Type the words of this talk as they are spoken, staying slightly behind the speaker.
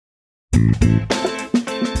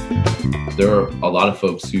There are a lot of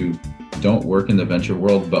folks who don't work in the venture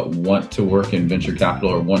world, but want to work in venture capital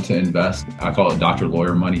or want to invest. I call it doctor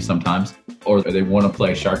lawyer money sometimes, or they want to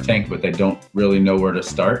play Shark Tank, but they don't really know where to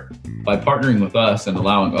start. By partnering with us and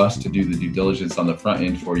allowing us to do the due diligence on the front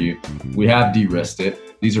end for you, we have de-risked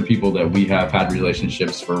it. These are people that we have had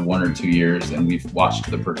relationships for 1 or 2 years, and we've watched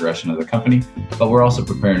the progression of the company, but we're also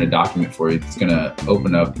preparing a document for you that's going to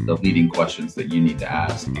open up the leading questions that you need to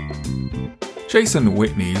ask. Jason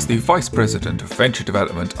Whitney is the Vice President of Venture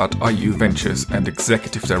Development at IU Ventures and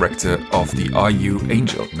Executive Director of the IU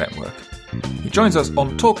Angel Network. He joins us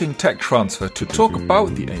on Talking Tech Transfer to talk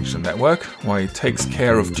about the Angel Network, why it takes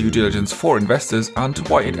care of due diligence for investors, and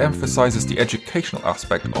why it emphasizes the educational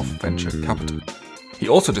aspect of venture capital. He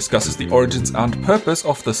also discusses the origins and purpose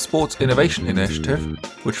of the Sports Innovation Initiative,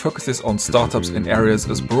 which focuses on startups in areas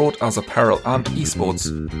as broad as apparel and esports,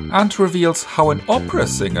 and reveals how an opera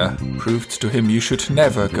singer proved to him you should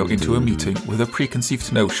never go into a meeting with a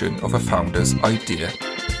preconceived notion of a founder's idea.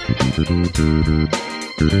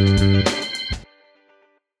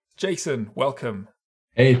 Jason, welcome.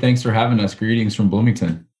 Hey, thanks for having us. Greetings from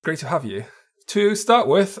Bloomington. Great to have you. To start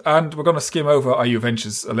with, and we're going to skim over IU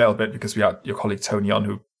Ventures a little bit because we had your colleague Tony on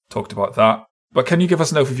who talked about that. But can you give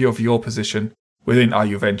us an overview of your position within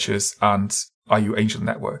IU Ventures and IU Angel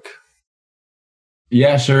Network?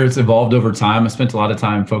 Yeah, sure. It's evolved over time. I spent a lot of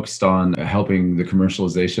time focused on helping the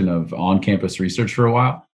commercialization of on-campus research for a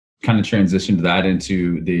while. Kind of transitioned that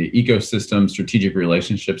into the ecosystem, strategic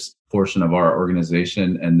relationships portion of our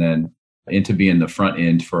organization, and then into being the front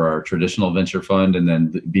end for our traditional venture fund, and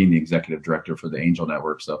then being the executive director for the Angel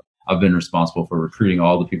Network. So I've been responsible for recruiting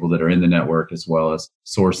all the people that are in the network, as well as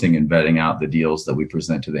sourcing and vetting out the deals that we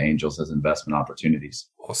present to the angels as investment opportunities.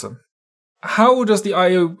 Awesome. How does the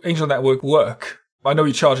IU Angel Network work? I know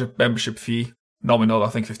you charge a membership fee, nominal, I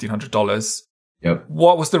think $1,500. Yep.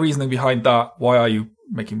 What was the reasoning behind that? Why are you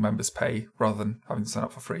making members pay rather than having to sign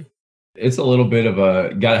up for free? It's a little bit of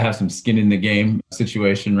a got to have some skin in the game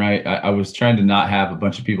situation, right? I was trying to not have a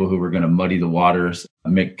bunch of people who were going to muddy the waters,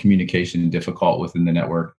 make communication difficult within the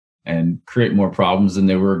network, and create more problems than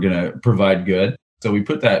they were going to provide good. So we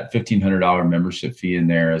put that $1,500 membership fee in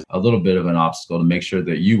there as a little bit of an obstacle to make sure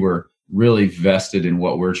that you were really vested in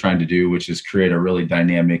what we're trying to do, which is create a really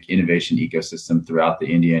dynamic innovation ecosystem throughout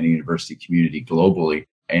the Indiana University community globally.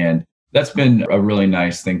 And that's been a really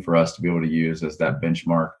nice thing for us to be able to use as that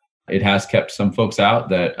benchmark. It has kept some folks out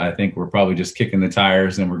that I think we're probably just kicking the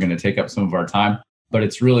tires and we're going to take up some of our time. But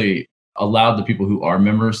it's really allowed the people who are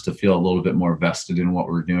members to feel a little bit more vested in what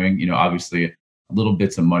we're doing. You know, obviously, little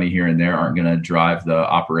bits of money here and there aren't going to drive the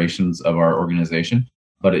operations of our organization,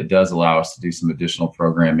 but it does allow us to do some additional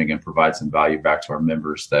programming and provide some value back to our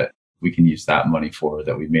members that we can use that money for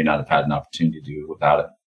that we may not have had an opportunity to do without it.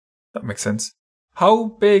 That makes sense. How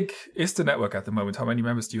big is the network at the moment? How many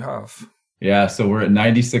members do you have? Yeah, so we're at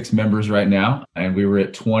 96 members right now, and we were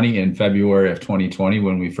at 20 in February of 2020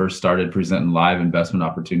 when we first started presenting live investment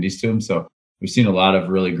opportunities to them. So we've seen a lot of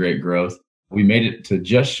really great growth. We made it to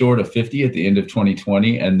just short of 50 at the end of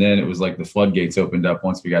 2020, and then it was like the floodgates opened up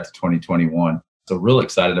once we got to 2021. So real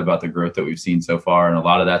excited about the growth that we've seen so far, and a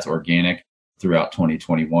lot of that's organic throughout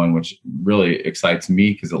 2021, which really excites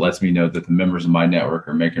me because it lets me know that the members of my network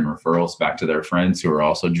are making referrals back to their friends who are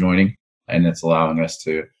also joining, and it's allowing us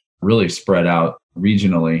to really spread out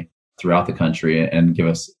regionally throughout the country and give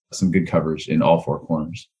us some good coverage in all four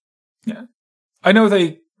corners. Yeah. I know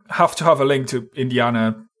they have to have a link to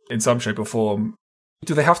Indiana in some shape or form.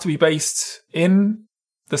 Do they have to be based in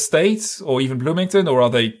the States or even Bloomington, or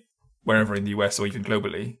are they wherever in the US or even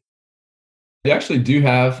globally? They actually do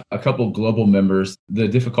have a couple global members. The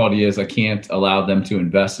difficulty is I can't allow them to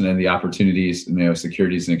invest in the opportunities,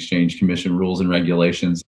 Securities and Exchange Commission rules and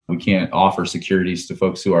regulations. We can't offer securities to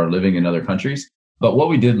folks who are living in other countries. But what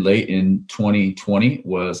we did late in 2020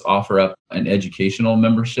 was offer up an educational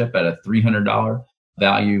membership at a $300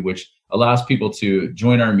 value, which allows people to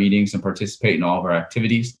join our meetings and participate in all of our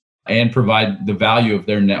activities and provide the value of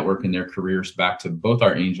their network and their careers back to both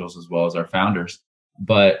our angels as well as our founders.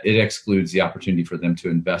 But it excludes the opportunity for them to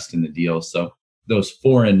invest in the deal. So those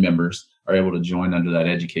foreign members are able to join under that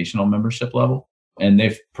educational membership level. And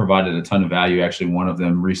they've provided a ton of value. Actually, one of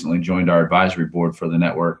them recently joined our advisory board for the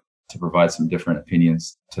network to provide some different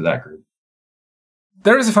opinions to that group.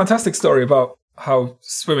 There is a fantastic story about how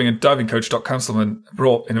swimming and diving coach Doc Counsilman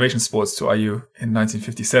brought innovation sports to IU in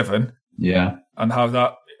 1957. Yeah. And how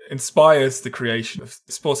that inspires the creation of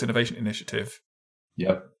the Sports Innovation Initiative.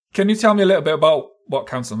 Yep. Can you tell me a little bit about what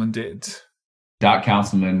Counsilman did? Doc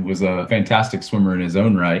Counsilman was a fantastic swimmer in his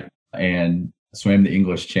own right. And swam the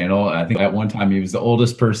English Channel. I think at one time he was the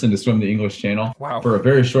oldest person to swim the English Channel. Wow. For a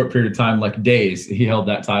very short period of time, like days, he held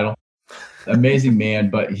that title. Amazing man,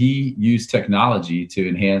 but he used technology to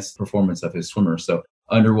enhance performance of his swimmers. So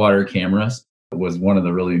underwater cameras was one of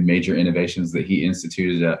the really major innovations that he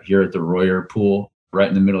instituted here at the Royer Pool, right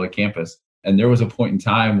in the middle of campus. And there was a point in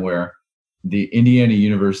time where the Indiana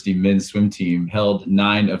University men's swim team held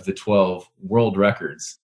 9 of the 12 world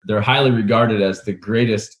records. They're highly regarded as the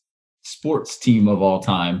greatest sports team of all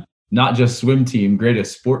time, not just swim team,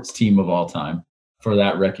 greatest sports team of all time for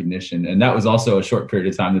that recognition. And that was also a short period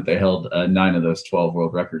of time that they held 9 of those 12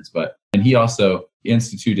 world records. And he also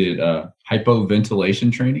instituted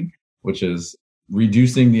hypoventilation training, which is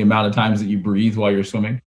reducing the amount of times that you breathe while you're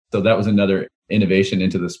swimming. So that was another innovation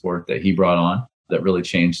into the sport that he brought on that really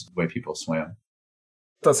changed the way people swam.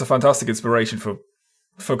 That's a fantastic inspiration for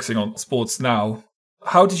focusing on sports now.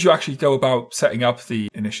 How did you actually go about setting up the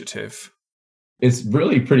initiative? It's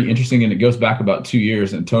really pretty interesting, and it goes back about 2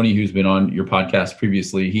 years. And Tony, who's been on your podcast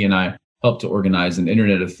previously, he and I helped to organize an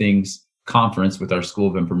Internet of Things conference with our School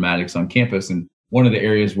of Informatics on campus. And one of the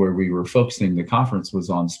areas where we were focusing the conference was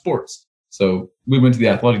on sports. So we went to the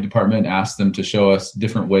athletic department, asked them to show us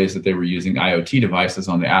different ways that they were using IoT devices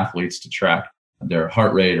on the athletes to track their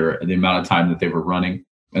heart rate or the amount of time that they were running.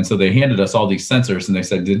 And so they handed us all these sensors, and they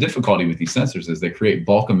said the difficulty with these sensors is they create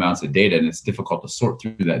bulk amounts of data, and it's difficult to sort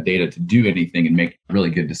through that data to do anything and make really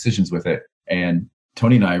good decisions with it. And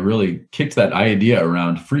Tony and I really kicked that idea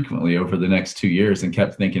around frequently over the next 2 years and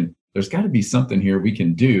kept thinking, there's got to be something here we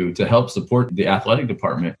can do to help support the athletic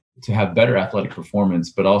department to have better athletic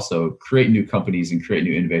performance, but also create new companies and create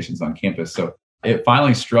new innovations on campus. So it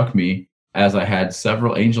finally struck me as I had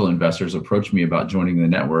several angel investors approach me about joining the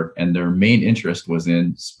network, and their main interest was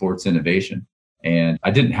in sports innovation. And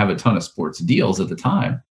I didn't have a ton of sports deals at the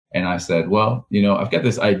time. And I said, well, I've got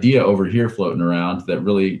this idea over here floating around that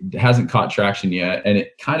really hasn't caught traction yet. And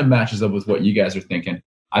it kind of matches up with what you guys are thinking.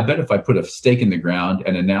 I bet if I put a stake in the ground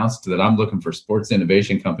and announced that I'm looking for sports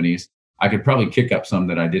innovation companies, I could probably kick up some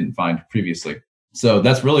that I didn't find previously. So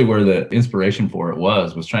that's really where the inspiration for it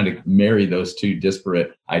was trying to marry those two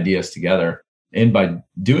disparate ideas together. And by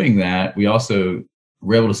doing that, we also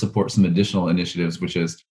were able to support some additional initiatives, which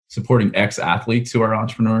is supporting ex-athletes who are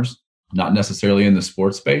entrepreneurs, not necessarily in the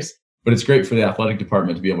sports space, but it's great for the athletic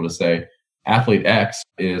department to be able to say, athlete X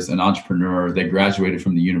is an entrepreneur. They graduated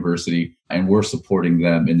from the university and we're supporting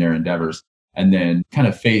them in their endeavors. And then kind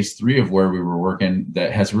of phase 3 of where we were working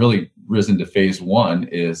that has really risen to phase 1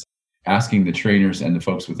 is asking the trainers and the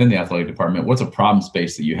folks within the athletic department, what's a problem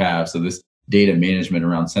space that you have? So this data management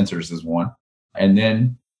around sensors is one. And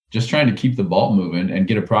then just trying to keep the ball moving and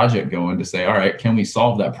get a project going to say, all right, can we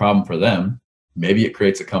solve that problem for them? Maybe it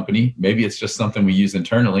creates a company. Maybe it's just something we use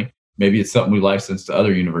internally. Maybe it's something we license to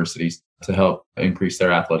other universities to help increase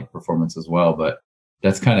their athletic performance as well. But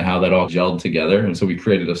that's kind of how that all gelled together. And so we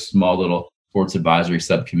created a small little sports advisory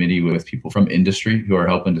subcommittee with people from industry who are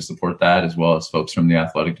helping to support that, as well as folks from the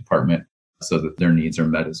athletic department so that their needs are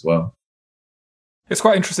met as well. It's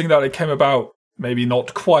quite interesting that it came about maybe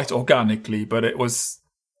not quite organically, but it was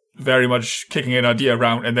very much kicking an idea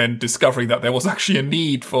around and then discovering that there was actually a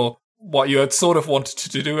need for what you had sort of wanted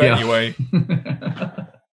to do anyway.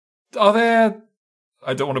 Are there,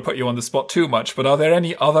 I don't want to put you on the spot too much, but are there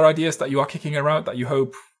any other ideas that you are kicking around that you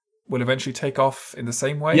hope will eventually take off in the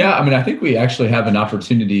same way? Yeah, I think we actually have an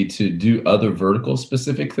opportunity to do other vertical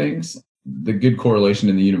specific things. The good correlation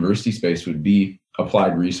in the university space would be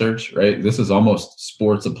applied research, right? This is almost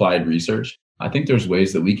sports applied research. I think there's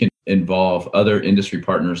ways that we can involve other industry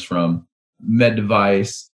partners from med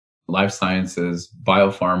device, life sciences,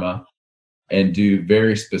 biopharma, and do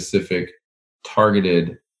very specific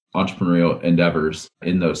targeted entrepreneurial endeavors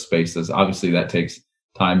in those spaces. Obviously, that takes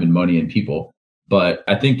time and money and people. But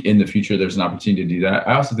I think in the future, there's an opportunity to do that.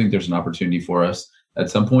 I also think there's an opportunity for us at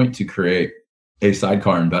some point to create a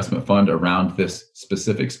sidecar investment fund around this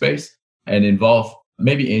specific space and involve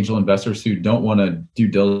maybe angel investors who don't want to do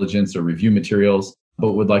diligence or review materials,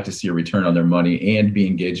 but would like to see a return on their money and be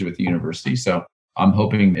engaged with the university. So I'm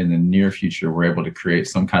hoping in the near future, we're able to create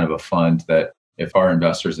some kind of a fund that if our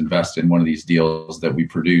investors invest in one of these deals that we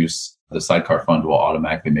produce, the sidecar fund will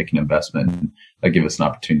automatically make an investment and that give us an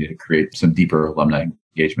opportunity to create some deeper alumni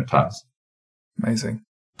engagement ties. Amazing.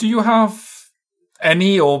 Do you have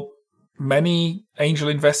any or many angel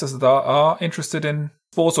investors that are interested in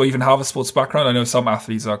sports or even have a sports background? I know some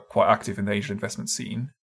athletes are quite active in the angel investment scene.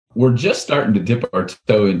 We're just starting to dip our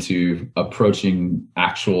toe into approaching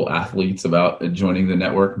actual athletes about joining the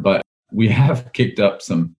network, but we have kicked up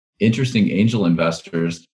some interesting angel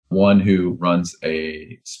investors, one who runs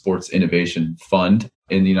a sports innovation fund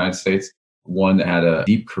in the United States, one that had a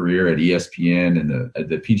deep career at ESPN and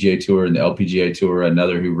the PGA Tour and the LPGA Tour,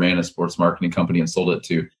 another who ran a sports marketing company and sold it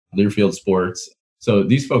to Learfield Sports. So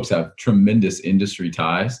these folks have tremendous industry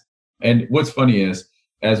ties. And what's funny is,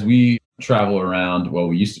 as we travel around, well,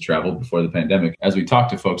 we used to travel before the pandemic, as we talk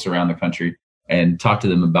to folks around the country and talk to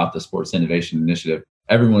them about the Sports Innovation Initiative,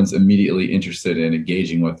 everyone's immediately interested in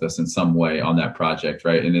engaging with us in some way on that project,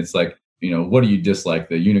 right? And it's like, what do you dislike,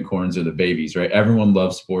 the unicorns or the babies, right? Everyone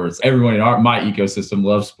loves sports. Everyone in my ecosystem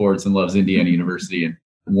loves sports and loves Indiana University and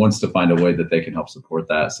wants to find a way that they can help support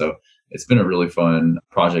that. So it's been a really fun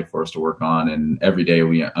project for us to work on. And every day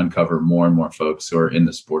we uncover more and more folks who are in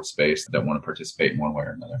the sports space that want to participate in one way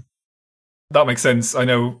or another. That makes sense. I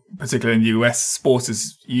know, particularly in the US, sports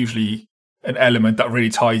is usually an element that really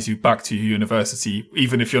ties you back to your university,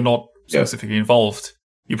 even if you're not specifically involved.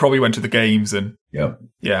 You probably went to the games and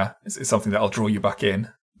it's something that'll draw you back in.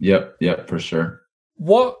 Yep, for sure.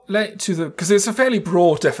 What led to because it's a fairly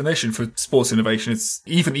broad definition for sports innovation. It's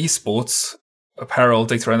even esports, apparel,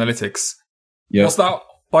 data analytics. Yep. Was that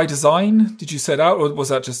by design? Did you set out, or was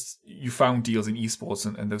that just you found deals in esports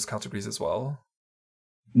and those categories as well?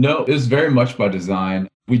 No, it was very much by design.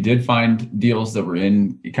 We did find deals that were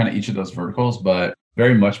in kind of each of those verticals, but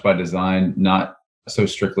very much by design, not so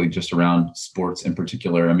strictly just around sports in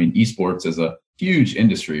particular. I mean, esports is a huge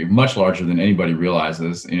industry, much larger than anybody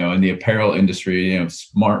realizes. In the apparel industry,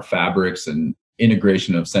 smart fabrics and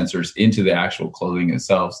integration of sensors into the actual clothing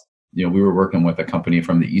itself. We were working with a company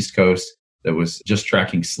from the East Coast that was just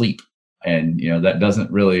tracking sleep. And, that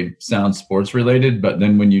doesn't really sound sports related, but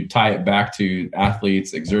then when you tie it back to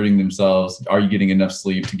athletes exerting themselves, are you getting enough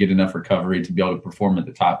sleep to get enough recovery to be able to perform at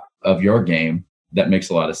the top of your game? That makes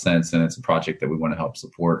a lot of sense. And it's a project that we want to help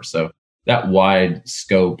support. So that wide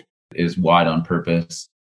scope is wide on purpose.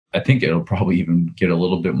 I think it'll probably even get a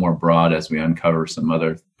little bit more broad as we uncover some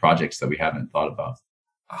other projects that we haven't thought about.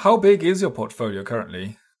 How big is your portfolio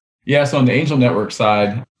currently? Yeah, so on the Angel Network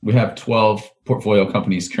side, we have 12 portfolio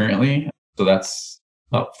companies currently. So that's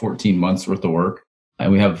about 14 months worth of work.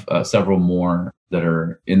 And we have several more that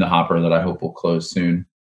are in the hopper that I hope will close soon.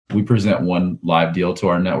 We present one live deal to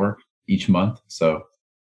our network each month. So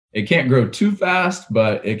it can't grow too fast,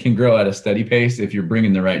 but it can grow at a steady pace if you're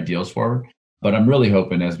bringing the right deals forward. But I'm really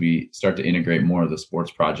hoping as we start to integrate more of the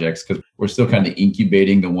sports projects, because we're still kind of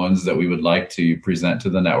incubating the ones that we would like to present to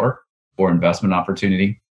the network for investment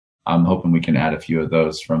opportunity. I'm hoping we can add a few of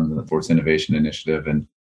those from the Sports Innovation Initiative and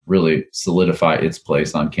really solidify its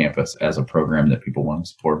place on campus as a program that people want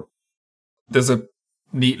to support. There's a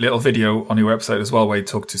neat little video on your website as well where you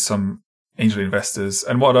talk to some angel investors.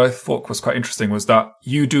 And what I thought was quite interesting was that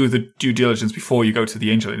you do the due diligence before you go to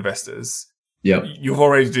the angel investors. Yep. You've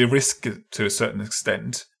already de-risked it to a certain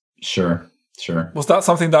extent. Sure. Was that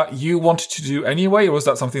something that you wanted to do anyway, or was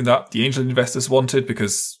that something that the angel investors wanted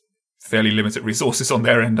because fairly limited resources on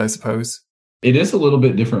their end, I suppose? It is a little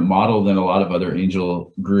bit different model than a lot of other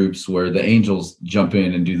angel groups where the angels jump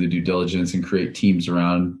in and do the due diligence and create teams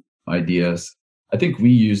around ideas. I think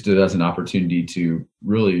we used it as an opportunity to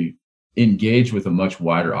really engage with a much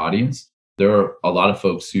wider audience. There are a lot of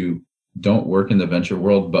folks who don't work in the venture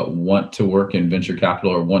world, but want to work in venture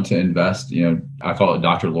capital or want to invest. I call it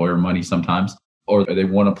doctor lawyer money sometimes, or they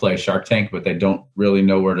want to play Shark Tank, but they don't really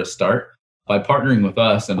know where to start. By partnering with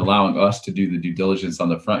us and allowing us to do the due diligence on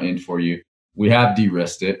the front end for you, we have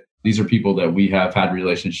de-risked it. These are people that we have had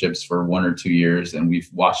relationships for 1 or 2 years, and we've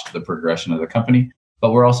watched the progression of the company.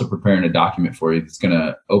 But we're also preparing a document for you that's going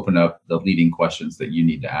to open up the leading questions that you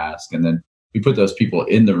need to ask. And then we put those people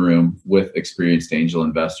in the room with experienced angel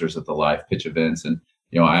investors at the live pitch events. And,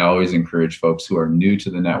 I always encourage folks who are new to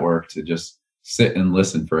the network to just sit and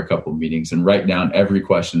listen for a couple of meetings and write down every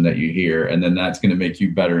question that you hear. And then that's going to make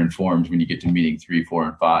you better informed when you get to meeting 3, 4,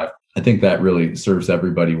 and 5. I think that really serves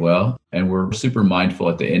everybody well. And we're super mindful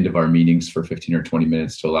at the end of our meetings for 15 or 20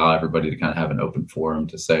 minutes to allow everybody to kind of have an open forum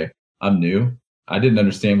to say, I'm new. I didn't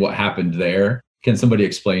understand what happened there. Can somebody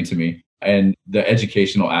explain to me? And the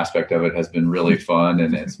educational aspect of it has been really fun.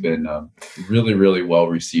 And it's been really, really well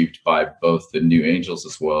received by both the new angels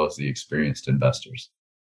as well as the experienced investors.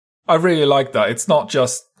 I really like that. It's not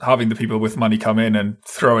just having the people with money come in and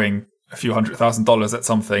throwing a few $100,000 at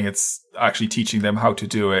something. It's actually teaching them how to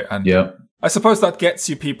do it. And I suppose that gets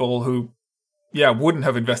you people who, wouldn't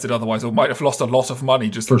have invested otherwise or might have lost a lot of money.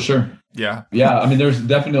 Just for sure. Yeah. I mean, there's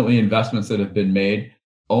definitely investments that have been made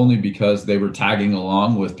only because they were tagging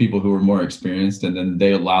along with people who were more experienced, and then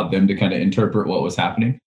they allowed them to kind of interpret what was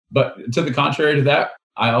happening. But to the contrary to that,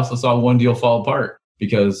 I also saw one deal fall apart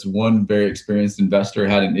because one very experienced investor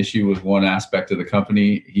had an issue with one aspect of the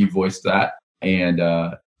company. He voiced that, and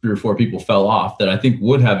 3 or 4 people fell off that I think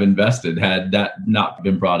would have invested had that not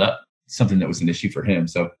been brought up, something that was an issue for him.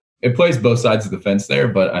 So it plays both sides of the fence there,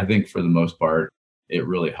 but I think for the most part, it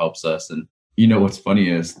really helps us. And what's funny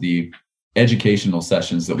is the educational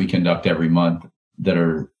sessions that we conduct every month that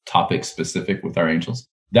are topic specific with our angels,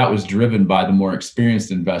 that was driven by the more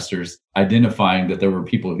experienced investors identifying that there were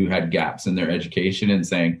people who had gaps in their education and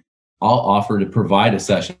saying, I'll offer to provide a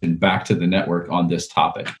session back to the network on this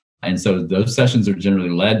topic. And so those sessions are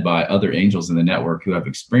generally led by other angels in the network who have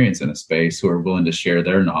experience in a space, who are willing to share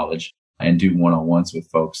their knowledge and do one-on-ones with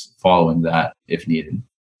folks following that if needed.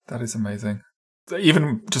 That is amazing.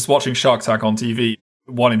 Even just watching Shark Tank on TV,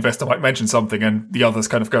 one investor might mention something and the others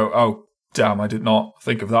kind of go, oh, damn, I did not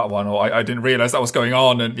think of that one, or I didn't realize that was going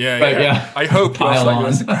on. And yeah. I hope you're slightly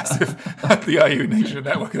less aggressive at the IU Nation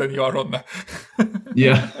Network than you are on there.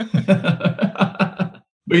 Yeah.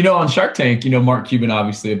 But, on Shark Tank, Mark Cuban,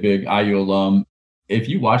 obviously a big IU alum. If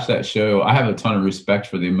you watch that show, I have a ton of respect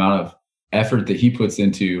for the amount of effort that he puts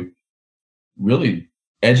into really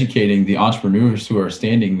educating the entrepreneurs who are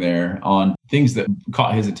standing there on things that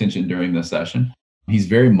caught his attention during the session. He's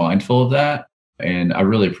very mindful of that. And I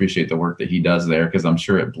really appreciate the work that he does there, because I'm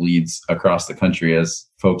sure it bleeds across the country as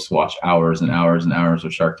folks watch hours and hours and hours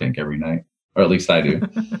of Shark Tank every night, or at least I do.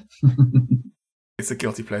 It's a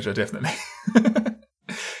guilty pleasure, definitely.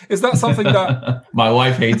 Is that something that... My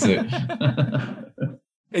wife hates it.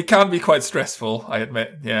 It can be quite stressful, I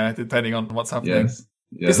admit. Yeah, depending on what's happening.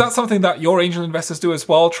 Yes. Is that something that your angel investors do as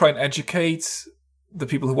well? Try and educate the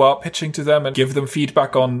people who are pitching to them and give them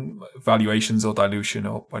feedback on valuations or dilution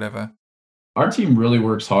or whatever? Our team really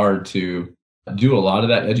works hard to do a lot of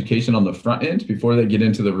that education on the front end before they get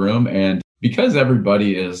into the room. And because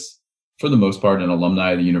everybody is, for the most part, an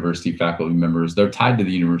alumni of the university, faculty members, they're tied to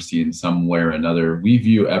the university in some way or another. We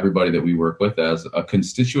view everybody that we work with as a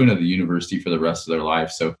constituent of the university for the rest of their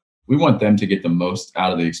life. So we want them to get the most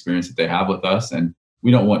out of the experience that they have with us. And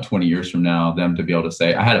we don't want 20 years from now them to be able to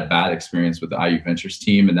say, I had a bad experience with the IU Ventures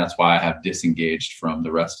team, and that's why I have disengaged from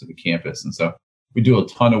the rest of the campus. And so we do a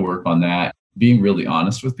ton of work on that, being really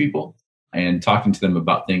honest with people and talking to them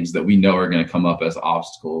about things that we know are going to come up as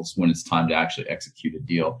obstacles when it's time to actually execute a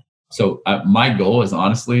deal. So my goal is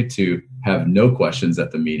honestly to have no questions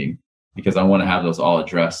at the meeting, because I want to have those all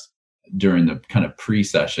addressed during the kind of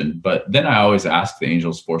pre-session. But then I always ask the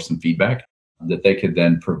angels for some feedback that they could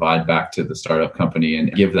then provide back to the startup company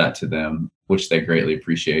and give that to them, which they greatly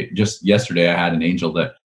appreciate. Just yesterday, I had an angel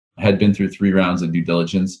that had been through 3 rounds of due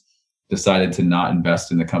diligence, decided to not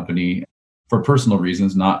invest in the company for personal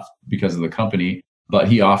reasons, not because of the company, but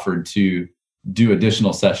he offered to do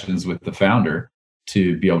additional sessions with the founder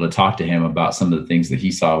to be able to talk to him about some of the things that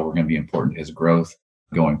he saw were going to be important to his growth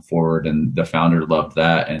going forward. And the founder loved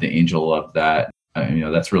that, and the angel loved that.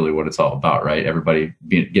 That's really what it's all about, right? Everybody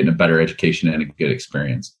getting a better education and a good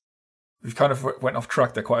experience. We've kind of went off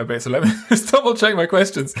track there quite a bit, so let me just double check my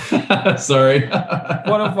questions. Sorry.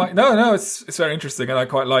 No, it's very interesting, and I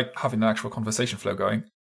quite like having an actual conversation flow going.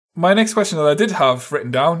 My next question that I did have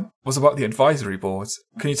written down was about the advisory board.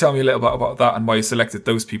 Can you tell me a little bit about that and why you selected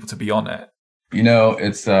those people to be on it?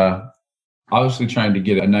 It's obviously trying to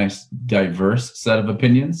get a nice, diverse set of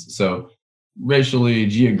opinions. So racially,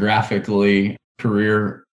 geographically,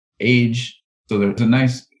 career, age. So there's a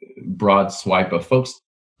nice broad swipe of folks.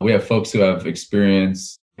 We have folks who have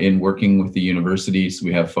experience in working with the universities.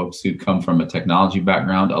 We have folks who come from a technology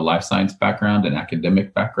background, a life science background, an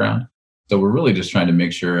academic background. So we're really just trying to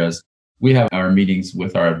make sure, as we have our meetings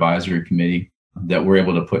with our advisory committee, that we're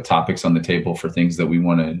able to put topics on the table for things that we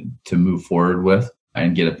want to move forward with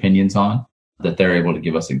and get opinions on, that they're able to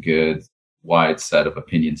give us a good wide set of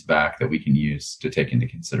opinions back that we can use to take into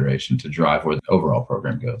consideration to drive where the overall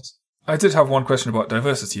program goes. I did have one question about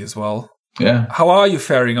diversity as well. Yeah. How are you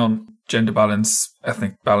faring on gender balance,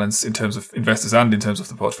 ethnic balance in terms of investors and in terms of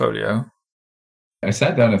the portfolio? I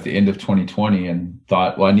sat down at the end of 2020 and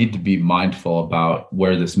thought, well, I need to be mindful about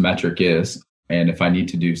where this metric is. And if I need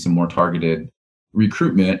to do some more targeted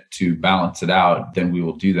recruitment to balance it out, then we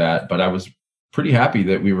will do that. But I was pretty happy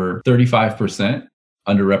that we were 35%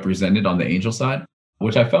 underrepresented on the angel side,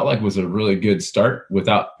 which I felt like was a really good start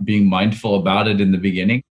without being mindful about it in the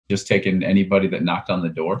beginning, just taking anybody that knocked on the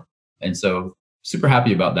door. And so super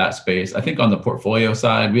happy about that space. I think on the portfolio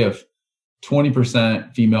side, we have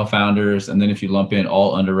 20% female founders. And then if you lump in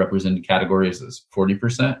all underrepresented categories, it's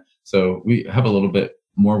 40%. So we have a little bit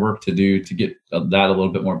more work to do to get that a little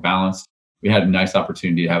bit more balanced. We had a nice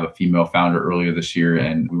opportunity to have a female founder earlier this year,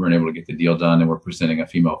 and we weren't able to get the deal done. And we're presenting a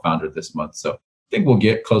female founder this month. So I think we'll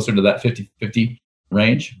get closer to that 50-50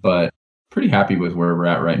 range, but pretty happy with where we're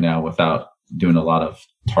at right now without doing a lot of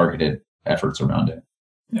targeted efforts around it.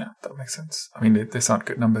 Yeah, that makes sense. I mean, they sound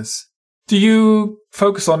good numbers. Do you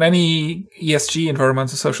focus on any ESG,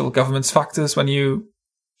 environmental, social, governance factors when you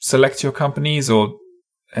select your companies, or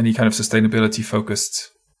any kind of sustainability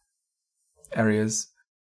focused areas?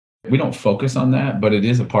 We don't focus on that, but it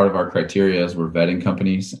is a part of our criteria as we're vetting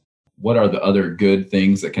companies. What are the other good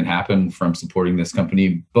things that can happen from supporting this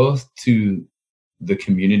company, both to the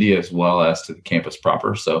community as well as to the campus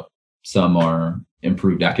proper? So some are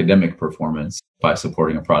improved academic performance by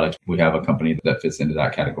supporting a product. We have a company that fits into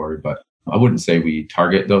that category, but I wouldn't say we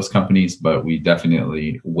target those companies, but we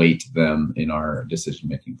definitely weight them in our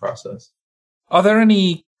decision-making process. Are there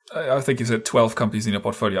any, I think you said 12 companies in your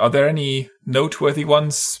portfolio, are there any noteworthy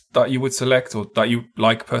ones that you would select or that you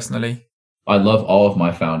like personally? I love all of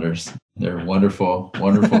my founders. They're wonderful,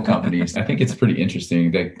 wonderful companies. I think it's pretty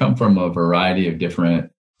interesting. They come from a variety of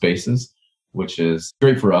different spaces, which is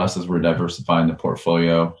great for us as we're diversifying the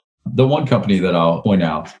portfolio. The one company that I'll point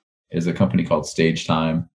out is a company called Stage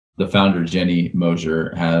Time. The founder, Jenny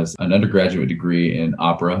Mosier, has an undergraduate degree in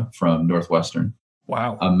opera from Northwestern.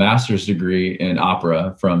 Wow. A master's degree in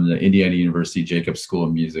opera from the Indiana University Jacobs School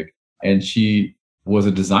of Music. And she was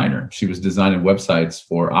a designer. She was designing websites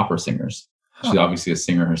for opera singers. She's obviously a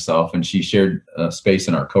singer herself, and she shared a space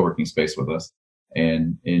in our co-working space with us.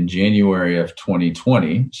 And in January of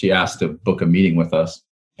 2020, she asked to book a meeting with us.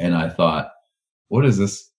 And I thought, what does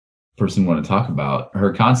this person want to talk about?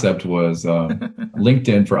 Her concept was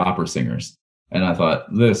LinkedIn for opera singers. And I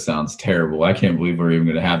thought, this sounds terrible. I can't believe we're even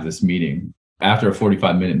going to have this meeting. After a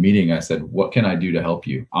 45-minute meeting, I said, what can I do to help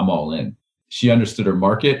you? I'm all in. She understood her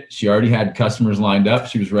market. She already had customers lined up.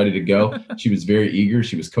 She was ready to go. She was very eager.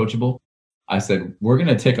 She was coachable. I said, we're going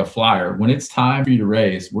to take a flyer. When it's time for you to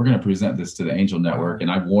raise, we're going to present this to the Angel Network.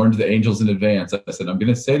 And I warned the Angels in advance. I said, I'm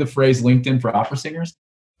going to say the phrase LinkedIn for opera singers,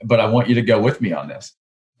 but I want you to go with me on this.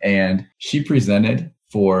 And she presented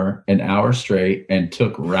for an hour straight and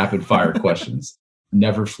took rapid fire questions,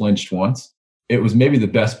 never flinched once. It was maybe the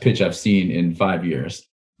best pitch I've seen in 5 years.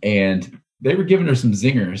 And they were giving her some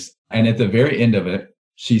zingers. And at the very end of it,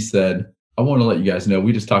 she said, I want to let you guys know,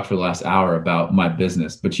 we just talked for the last hour about my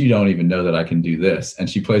business, but you don't even know that I can do this. And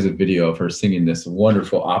she plays a video of her singing this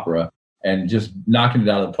wonderful opera and just knocking it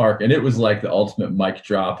out of the park. And it was like the ultimate mic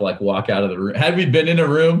drop, like walk out of the room. Had we been in a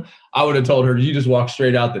room, I would have told her, you just walk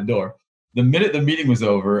straight out the door. The minute the meeting was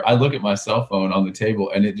over, I look at my cell phone on the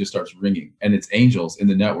table and it just starts ringing. And it's Angels in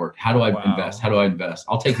the network. How do I invest? How do I invest?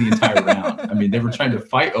 I'll take the entire round. I mean, they were trying to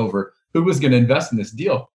fight over who was going to invest in this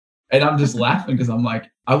deal. And I'm just laughing because I'm like,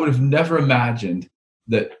 I would have never imagined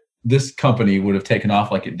that this company would have taken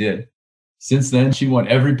off like it did. Since then, she won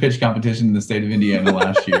every pitch competition in the state of Indiana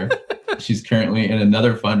last year. She's currently in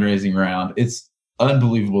another fundraising round. It's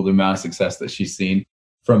unbelievable the amount of success that she's seen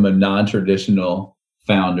from a non-traditional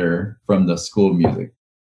founder from the School of Music.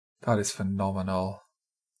 That is phenomenal.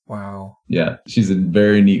 Wow. Yeah, she's a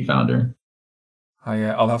very neat founder.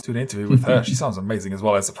 I'll have to do an interview with her. She sounds amazing as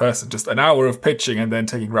well as a person. Just an hour of pitching and then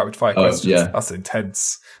taking rapid fire questions. Yeah. That's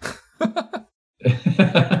intense.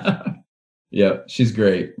 Yeah, she's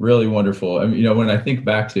great. Really wonderful. I mean, when I think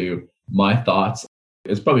back to my thoughts,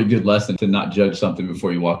 it's probably a good lesson to not judge something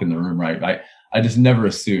before you walk in the room, right? I just never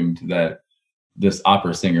assumed that this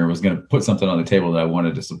opera singer was going to put something on the table that I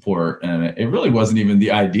wanted to support. And it really wasn't even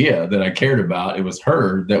the idea that I cared about. It was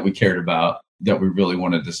her that we cared about, that we really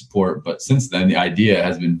wanted to support. But since then, the idea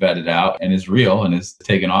has been vetted out and is real and is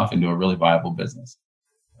taken off into a really viable business.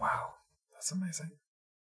 Wow, that's amazing.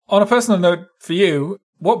 On a personal note for you,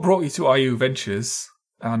 what brought you to IU Ventures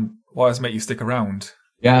and why has made you stick around?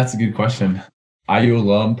 Yeah, that's a good question. IU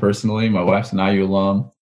alum personally. My wife's an IU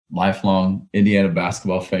alum, lifelong Indiana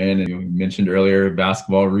basketball fan. And you mentioned earlier,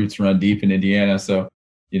 basketball roots run deep in Indiana. So,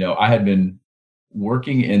 I had been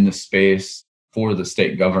working in the space for the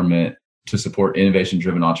state government to support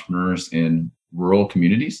innovation-driven entrepreneurs in rural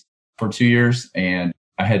communities for 2 years. And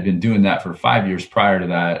I had been doing that for 5 years prior to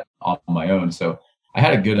that on my own. So I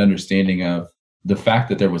had a good understanding of the fact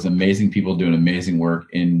that there was amazing people doing amazing work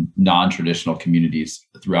in non-traditional communities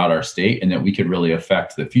throughout our state, and that we could really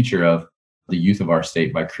affect the future of the youth of our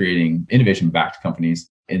state by creating innovation-backed companies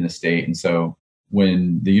in the state. And so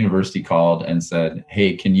when the university called and said,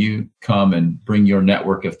 hey, can you come and bring your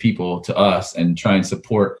network of people to us and try and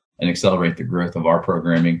support and accelerate the growth of our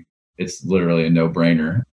programming, it's literally a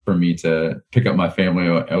no-brainer for me to pick up my family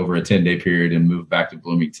over a 10-day period and move back to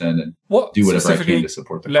Bloomington and do whatever I can to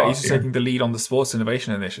support the cause here. Taking the lead on the Sports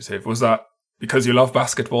Innovation Initiative, was that because you love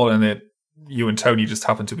basketball and that you and Tony just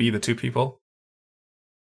happen to be the two people?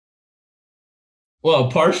 Well,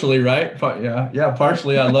 partially, right? Yeah,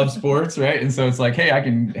 partially I love sports, right? And so it's like, hey, I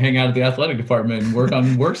can hang out at the athletic department and work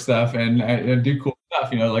on work stuff and do cool stuff.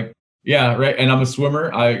 laugh, like, yeah, right. And I'm a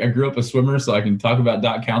swimmer. I grew up a swimmer, so I can talk about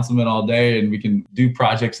Doc Councilman all day, and we can do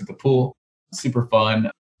projects at the pool. Super fun.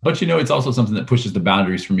 But, it's also something that pushes the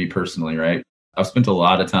boundaries for me personally, right? I've spent a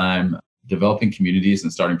lot of time developing communities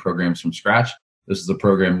and starting programs from scratch. This is a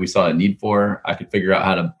program we saw a need for. I could figure out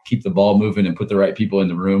how to keep the ball moving and put the right people in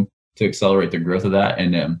the room to accelerate the growth of that.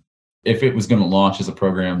 And if it was going to launch as a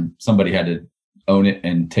program, somebody had to own it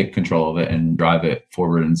and take control of it and drive it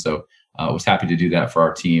forward. And so I was happy to do that for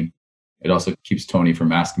our team. It also keeps Tony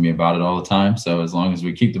from asking me about it all the time. So as long as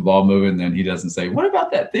we keep the ball moving, then he doesn't say, what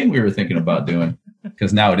about that thing we were thinking about doing?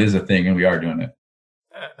 Because now it is a thing and we are doing it.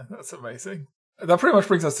 That's amazing. That pretty much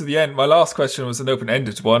brings us to the end. My last question was an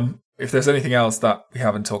open-ended one. If there's anything else that we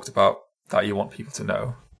haven't talked about that you want people to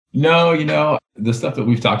know. No, the stuff that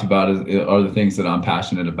we've talked about are the things that I'm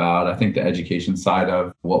passionate about. I think the education side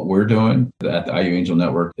of what we're doing at the IU Angel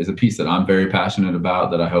Network is a piece that I'm very passionate about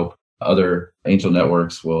that I hope other angel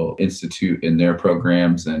networks will institute in their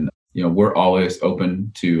programs. And, we're always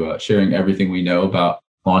open to sharing everything we know about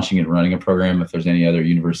launching and running a program. If there's any other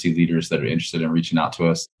university leaders that are interested in reaching out to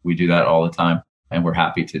us, we do that all the time. And we're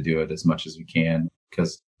happy to do it as much as we can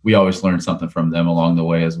because we always learn something from them along the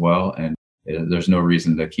way as well. And there's no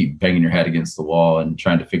reason to keep banging your head against the wall and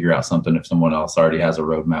trying to figure out something if someone else already has a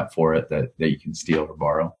roadmap for it that you can steal or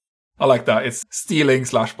borrow. I like that. It's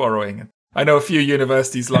stealing/borrowing. I know a few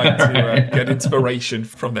universities like to get inspiration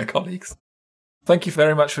from their colleagues. Thank you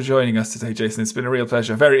very much for joining us today, Jason. It's been a real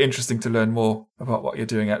pleasure. Very interesting to learn more about what you're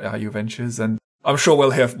doing at IU Ventures. And I'm sure we'll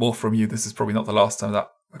hear more from you. This is probably not the last time that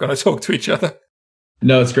we're going to talk to each other.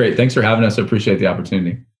 No, it's great. Thanks for having us. I appreciate the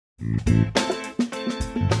opportunity.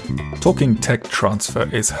 Talking Tech Transfer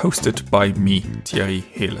is hosted by me, Thierry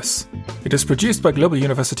Heles. It is produced by Global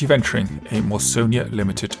University Venturing, a Morsonia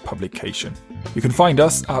Limited publication. You can find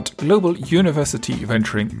us at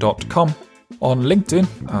globaluniversityventuring.com, on LinkedIn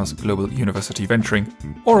as Global University Venturing,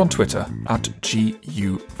 or on Twitter at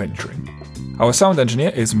GU Venturing. Our sound engineer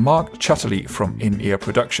is Mark Chatterley from In-Ear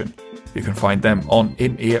Production. You can find them on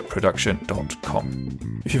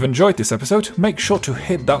inearproduction.com. If you've enjoyed this episode, make sure to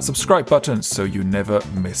hit that subscribe button so you never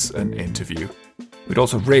miss an interview. We'd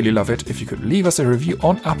also really love it if you could leave us a review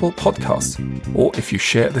on Apple Podcasts, or if you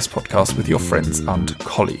share this podcast with your friends and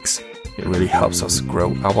colleagues. It really helps us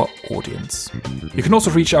grow our audience. You can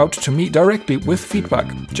also reach out to me directly with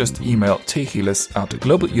feedback. Just email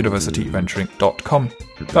theheles@globaluniversityventuring.com.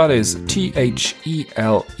 That is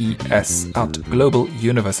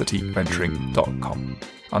THELES@globaluniversityventuring.com.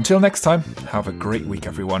 Until next time, have a great week,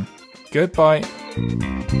 everyone. Goodbye.